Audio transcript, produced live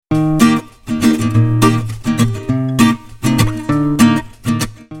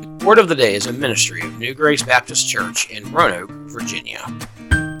Word of the Day is a ministry of New Grace Baptist Church in Roanoke, Virginia.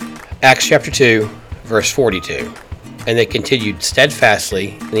 Acts chapter 2, verse 42. And they continued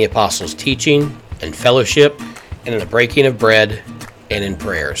steadfastly in the apostles' teaching and fellowship, and in the breaking of bread, and in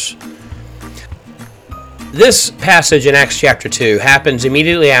prayers. This passage in Acts chapter 2 happens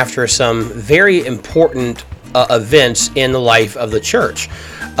immediately after some very important events in the life of the church.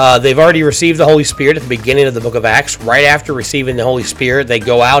 They've already received the Holy Spirit at the beginning of the book of Acts. Right after receiving the Holy Spirit, they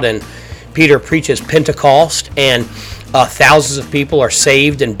go out and Peter preaches Pentecost, and thousands of people are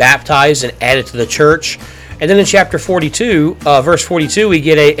saved and baptized and added to the church. And then in chapter 42, verse 42, we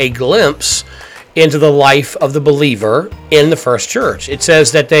get a glimpse into the life of the believer in the first church. It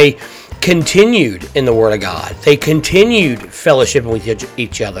says that they continued in the Word of God. They continued fellowshipping with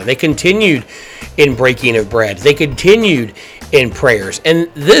each other. They continued in breaking of bread. They continued in prayers. And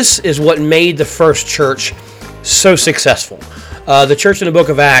this is what made the first church so successful. The church in the book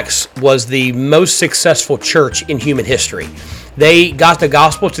of Acts was the most successful church in human history. They got the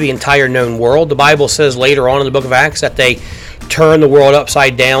gospel to the entire known world. The Bible says later on in the book of Acts that they turned the world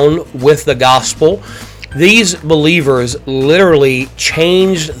upside down with the gospel. These believers literally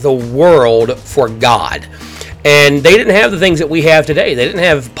changed the world for God. And they didn't have the things that we have today. They didn't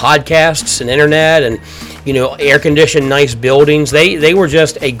have podcasts and internet and, air-conditioned nice buildings. They were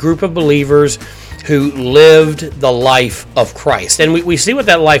just a group of believers who lived the life of Christ. And we see what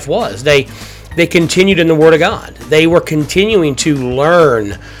that life was. They continued in the Word of God. They were continuing to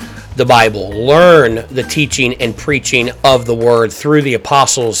learn the Bible, learn the teaching and preaching of the Word through the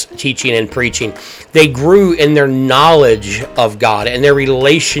apostles' teaching and preaching. They grew in their knowledge of God and their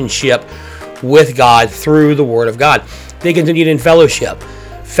relationship with God through the Word of God. They continued in fellowship.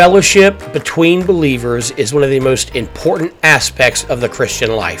 Fellowship between believers is one of the most important aspects of the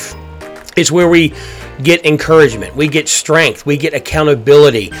Christian life. It's where we get encouragement, we get strength, we get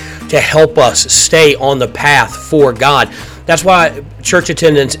accountability to help us stay on the path for God. That's why church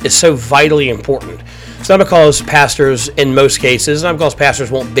attendance is so vitally important. It's not because pastors, in most cases, not because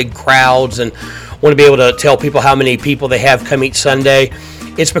pastors want big crowds and want to be able to tell people how many people they have come each Sunday.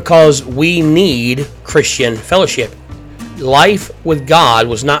 It's because we need Christian fellowship. Life with God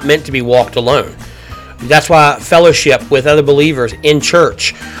was not meant to be walked alone. That's why fellowship with other believers in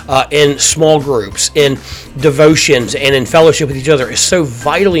church, in small groups, in devotions, and in fellowship with each other is so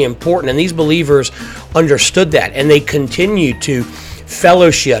vitally important. And these believers understood that, and they continued to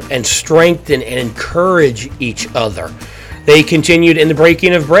fellowship and strengthen and encourage each other. They continued in the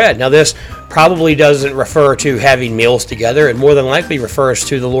breaking of bread. Now, this probably doesn't refer to having meals together. It more than likely refers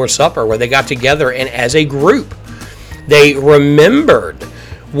to the Lord's Supper, where they got together and as a group, they remembered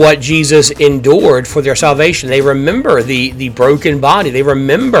what Jesus endured for their salvation. They remember the broken body. They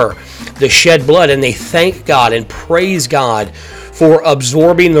remember the shed blood, and they thank God and praise God for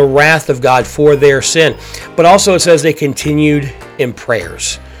absorbing the wrath of God for their sin. But also it says they continued in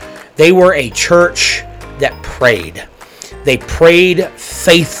prayers. They were a church that prayed. They prayed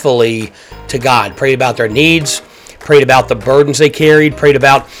faithfully to God, prayed about their needs, prayed about the burdens they carried, prayed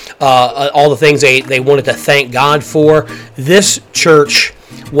about all the things they wanted to thank God for. This church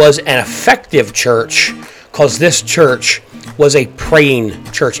was an effective church because this church was a praying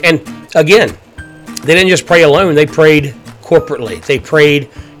church. And again, they didn't just pray alone, they prayed corporately. They prayed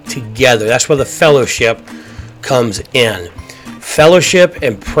together. That's where the fellowship comes in. Fellowship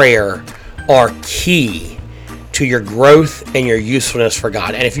and prayer are key to your growth and your usefulness for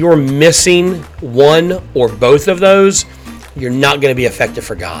God. And if you're missing one or both of those, you're not going to be effective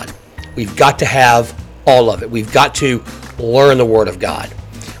for God. We've got to have all of it. We've got to learn the Word of God.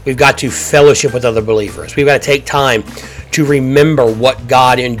 We've got to fellowship with other believers. We've got to take time to remember what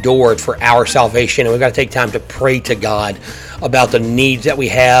God endured for our salvation. And we've got to take time to pray to God about the needs that we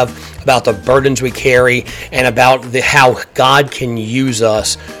have, about the burdens we carry, and about how God can use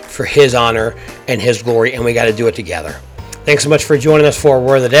us for His honor and His glory. And we got to do it together. Thanks so much for joining us for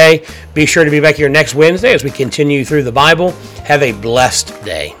Word of the Day. Be sure to be back here next Wednesday as we continue through the Bible. Have a blessed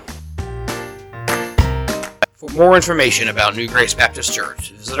day. For more information about New Grace Baptist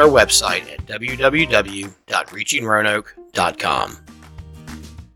Church, visit our website at www.reachingroanoke.com.